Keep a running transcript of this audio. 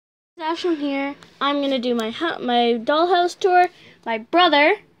Ashlyn here. I'm going to do my dollhouse tour. My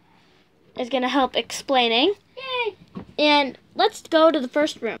brother is going to help explaining. Yay! And let's go to the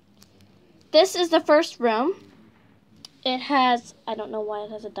first room. This is the first room. It has, I don't know why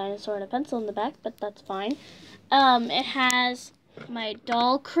it has a dinosaur and a pencil in the back, but that's fine. It has my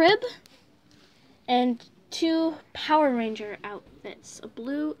doll crib and 2 Power Ranger outfits, a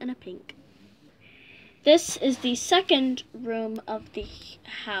blue and a pink. This is the second room of the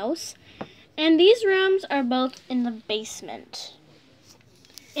house, and these rooms are both in the basement.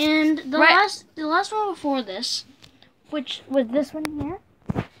 And the last one before this, which was this one here,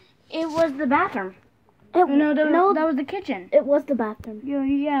 it was the bathroom. That was the kitchen. It was the bathroom.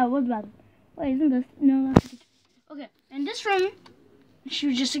 Yeah, it was the bathroom. Wait, isn't this? No, that's the kitchen. Okay, and this room, she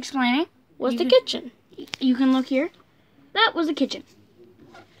was just explaining, was the kitchen. You can look here. That was the kitchen.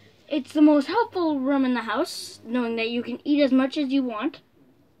 It's the most helpful room in the house, knowing that you can eat as much as you want.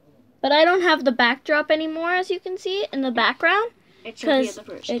 But I don't have the backdrop anymore, as you can see, in the background. Because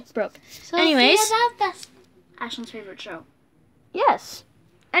it broke. So anyways. That's Ashlyn's favorite show. Yes.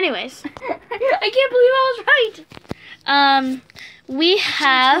 Anyways. I can't believe I was right. We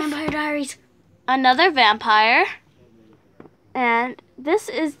have Vampire Diaries. Another vampire. And this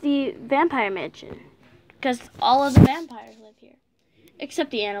is the vampire mansion. Because all of the vampires live here.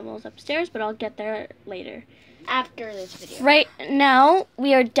 Except the animals upstairs, but I'll get there later. After this video. Right now,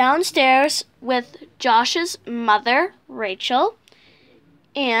 we are downstairs with Josh's mother, Rachel,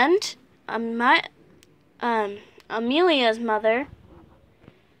 and Amelia's mother.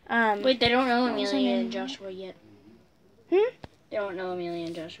 Wait, they don't know Amelia and Joshua yet. They don't know Amelia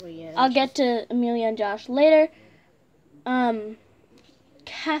and Joshua yet. I'll get to Amelia and Josh later.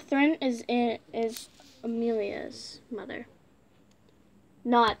 Catherine is Amelia's mother.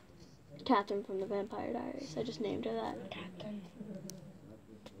 Not Catherine from the Vampire Diaries. I just named her that. Catherine.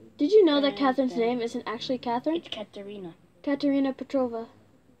 Did you know that Catherine's name isn't actually Catherine? It's Katerina. Katerina Petrova.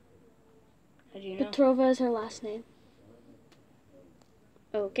 How do you know? Petrova is her last name.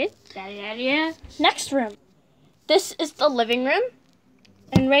 Okay. Yeah. Next room. This is the living room.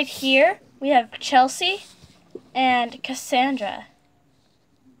 And right here, we have Chelsea and Cassandra.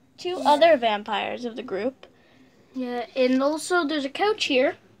 2 other vampires of the group. Yeah, and also there's a couch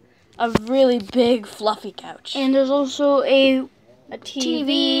here. A really big, fluffy couch. And there's also a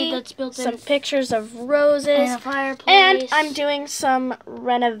TV that's built in. Some pictures of roses. And a fireplace. And I'm doing some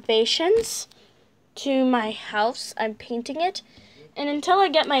renovations to my house. I'm painting it. And until I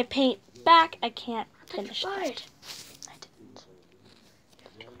get my paint back, I can't finish it. I didn't.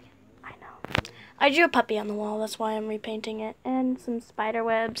 I know. I drew a puppy on the wall. That's why I'm repainting it. And some spider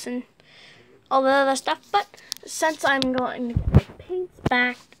webs and all the other stuff. But since I'm going to get my paints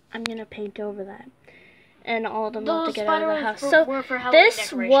back, I'm going to paint over that. And all of them have to get out of the house. So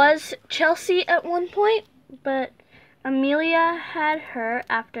this was Chelsea at one point, but Amelia had her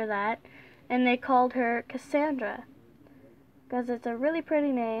after that, and they called her Cassandra. Because it's a really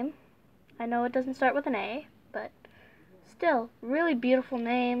pretty name. I know it doesn't start with an A, but still, really beautiful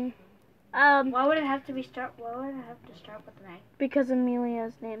name. Why would it have to start with an A? Because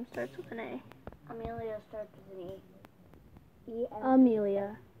Amelia's name starts with an A. Amelia starts with an E.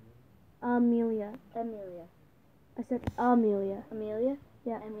 Amelia. I said Amelia. Amelia?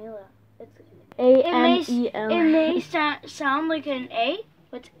 Yeah. Amelia. It's A-M-E-L. It may sound like an A,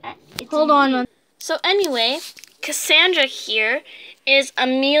 but it's Hold on. So anyway, Cassandra here is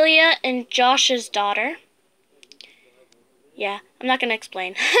Amelia and Josh's daughter. Yeah, I'm not going to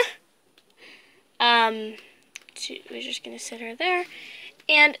explain. We're just going to sit her there.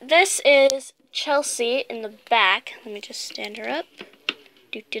 And this is Chelsea in the back. Let me just stand her up.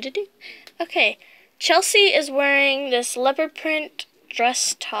 Okay, Chelsea is wearing this leopard print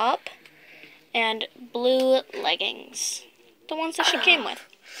dress top and blue leggings. The ones that she came with.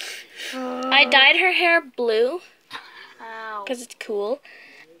 I dyed her hair blue because it's cool.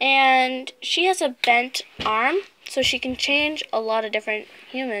 And she has a bent arm, so she can change a lot of different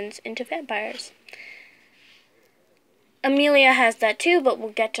humans into vampires. Amelia has that too, but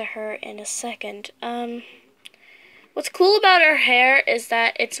we'll get to her in a second. What's cool about her hair is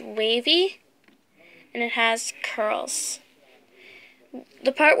that it's wavy and it has curls.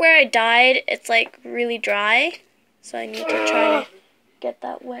 The part where I dyed, it's like really dry, so I need to try to get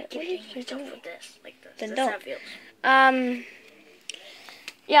that wet. What are you doing with this? Like this. Then That's don't. how it feels.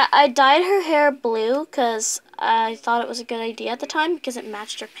 Yeah, I dyed her hair blue because I thought it was a good idea at the time because it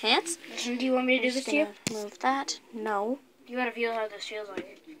matched her pants. Do you want me to do this to you? Move that. No. You gotta feel how this feels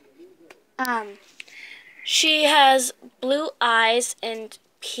like. She has blue eyes and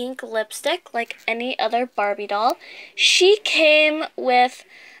pink lipstick like any other Barbie doll. She came with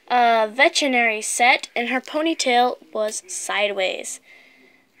a veterinary set, and her ponytail was sideways,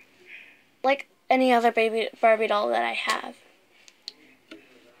 like any other baby Barbie doll that I have.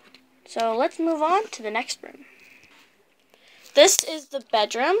 So let's move on to the next room. This is the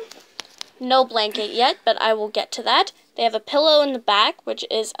bedroom. No blanket yet, but I will get to that. They have a pillow in the back, which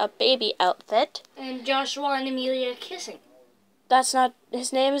is a baby outfit. And Joshua and Amelia kissing. That's not,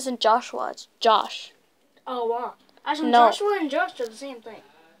 his name isn't Joshua, it's Josh. Oh, wow. Actually, No. Joshua and Josh are the same thing.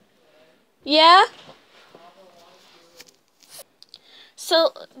 Yeah?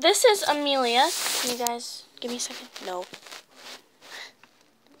 So, this is Amelia. Can you guys give me a second? No.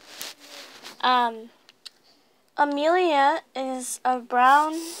 Amelia is a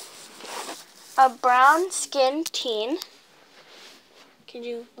brown-skinned teen. Can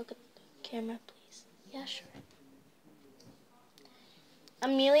you look at the camera, please? Yeah, sure.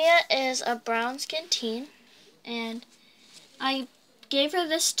 Amelia is a brown-skinned teen, and I gave her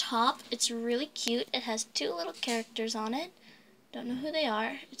this top. It's really cute. It has 2 little characters on it. Don't know who they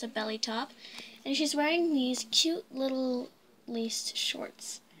are. It's a belly top. And she's wearing these cute little laced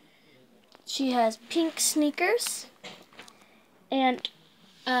shorts. She has pink sneakers. And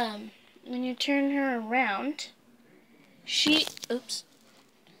when you turn her around, she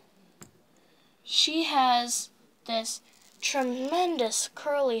has this tremendous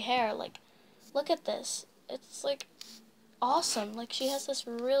curly hair. Like, look at this. It's like awesome. Like, she has this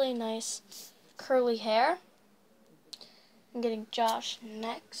really nice curly hair. I'm getting Josh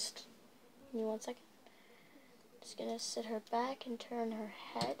next. Give me 1 second. Just gonna sit her back and turn her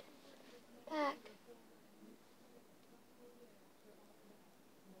head back.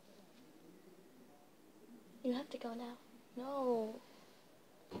 You have to go now. No.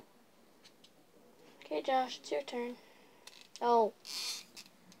 Okay, Josh, it's your turn. Oh.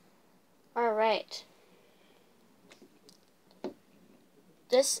 Alright.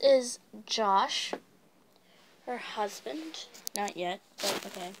 This is Josh, her husband. Not yet, but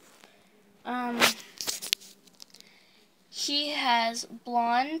okay. He has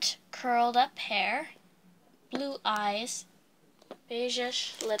blonde, curled up hair, blue eyes,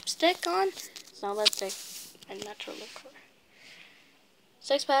 beige-ish lipstick on. It's not lipstick, a natural lip color.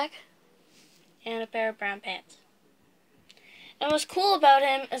 6-pack, and a pair of brown pants. And what's cool about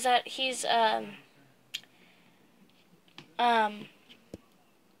him is that he's, what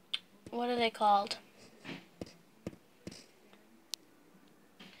are they called?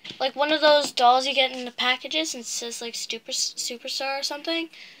 Like one of those dolls you get in the packages and it says like Superstar or something.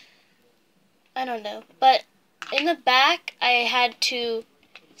 I don't know. But in the back, I had to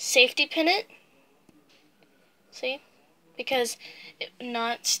safety pin it. See? Because it would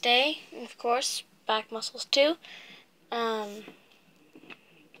not stay. And of course, back muscles too. Arm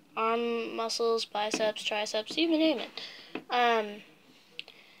muscles, biceps, triceps, you name it.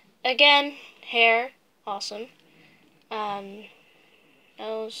 Again, hair, awesome.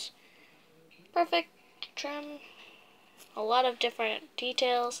 Nose, perfect, trim, a lot of different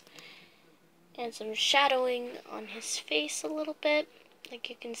details, and some shadowing on his face a little bit. Like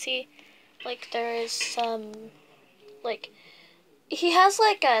you can see, like there is some, like, he has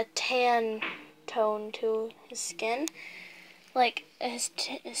like a tan tone to his skin. Like his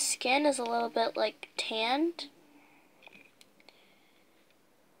skin is a little bit like tanned.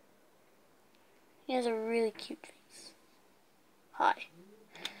 He has a really cute face. Hi.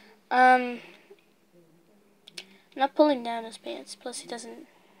 I'm not pulling down his pants, plus he doesn't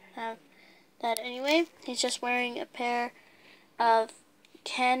have that anyway. He's just wearing a pair of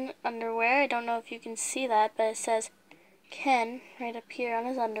Ken underwear. I don't know if you can see that, but it says Ken right up here on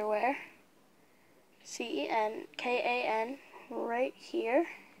his underwear. C-E-N-K-A-N right here.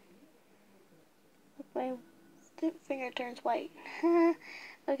 My finger turns white.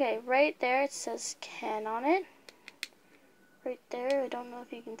 Okay, right there it says Ken on it. Right there, I don't know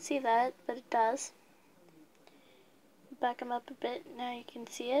if you can see that, but it does. Back them up a bit, now you can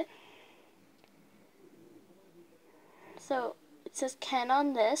see it. So, it says Ken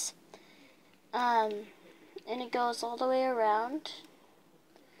on this. And it goes all the way around.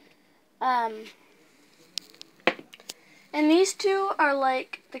 And these two are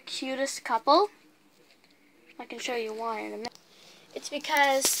like the cutest couple. I can show you why in a minute. It's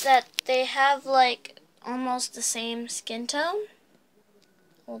because that they have like almost the same skin tone.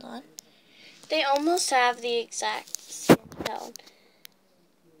 Hold on. They almost have the exact skin tone.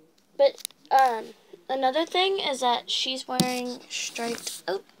 But another thing is that she's wearing striped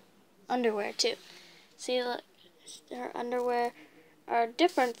underwear too. See, look, her underwear are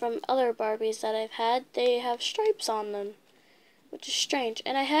different from other Barbies that I've had. They have stripes on them, which is strange.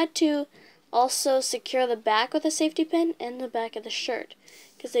 And I had to also secure the back with a safety pin and the back of the shirt,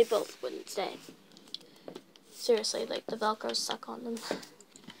 because they both wouldn't stay. Seriously, like the Velcros suck on them.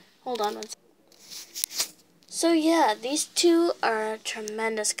 Hold on one second. So yeah, these two are a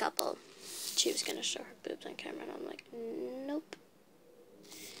tremendous couple. She was gonna show her boobs on camera, and I'm like, nope.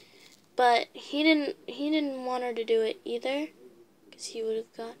 But he didn't want her to do it either, because he would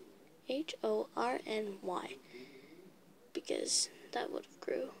have got HORNY, because that would have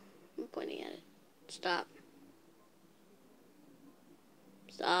grew. I'm pointing at it. Stop.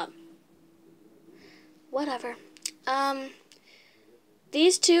 Stop. Whatever.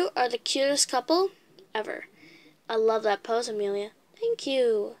 These two are the cutest couple ever. I love that pose, Amelia. Thank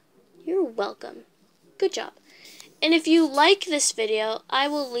you. You're welcome. Good job. And if you like this video, I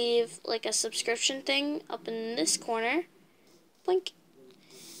will leave like a subscription thing up in this corner. Blink.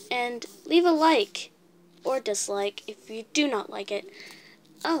 And leave a like or dislike if you do not like it.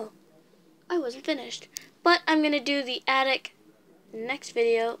 Oh, I wasn't finished. But I'm going to do the attic next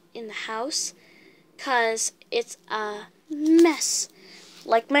video in the house, because it's a mess,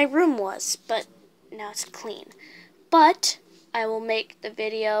 like my room was, but now it's clean. But I will make the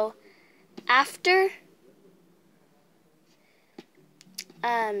video after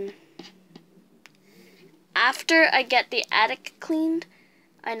I get the attic cleaned.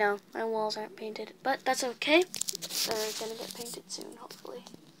 I know my walls aren't painted, but that's okay. They're gonna get painted soon, hopefully.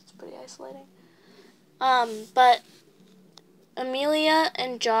 It's pretty isolating. But Amelia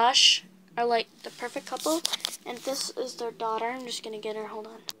and Josh are like the perfect couple, and this is their daughter. I'm just gonna get her. Hold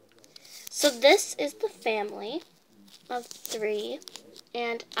on. So this is the family of 3,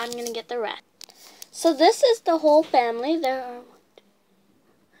 and I'm gonna get the rest. So this is the whole family. There are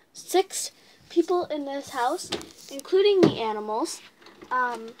 6 people in this house, including the animals.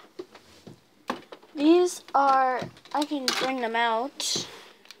 These are, I can bring them out,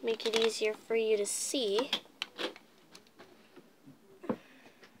 make it easier for you to see,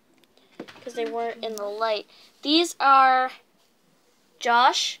 because they weren't in the light. These are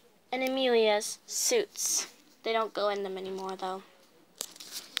Josh and Amelia's suits. They don't go in them anymore, though.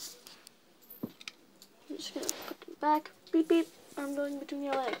 I'm just going to put them back. Beep, beep. I'm going between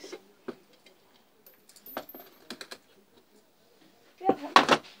your legs.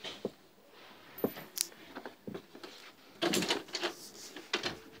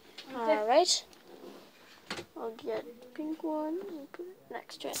 Alright. I'll get the pink one and put it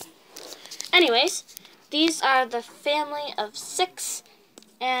next to it. Anyways, these are the family of 6,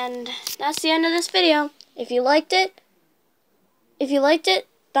 and that's the end of this video. If you liked it,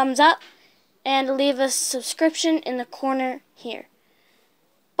 thumbs up, and leave a subscription in the corner here.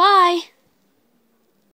 Bye!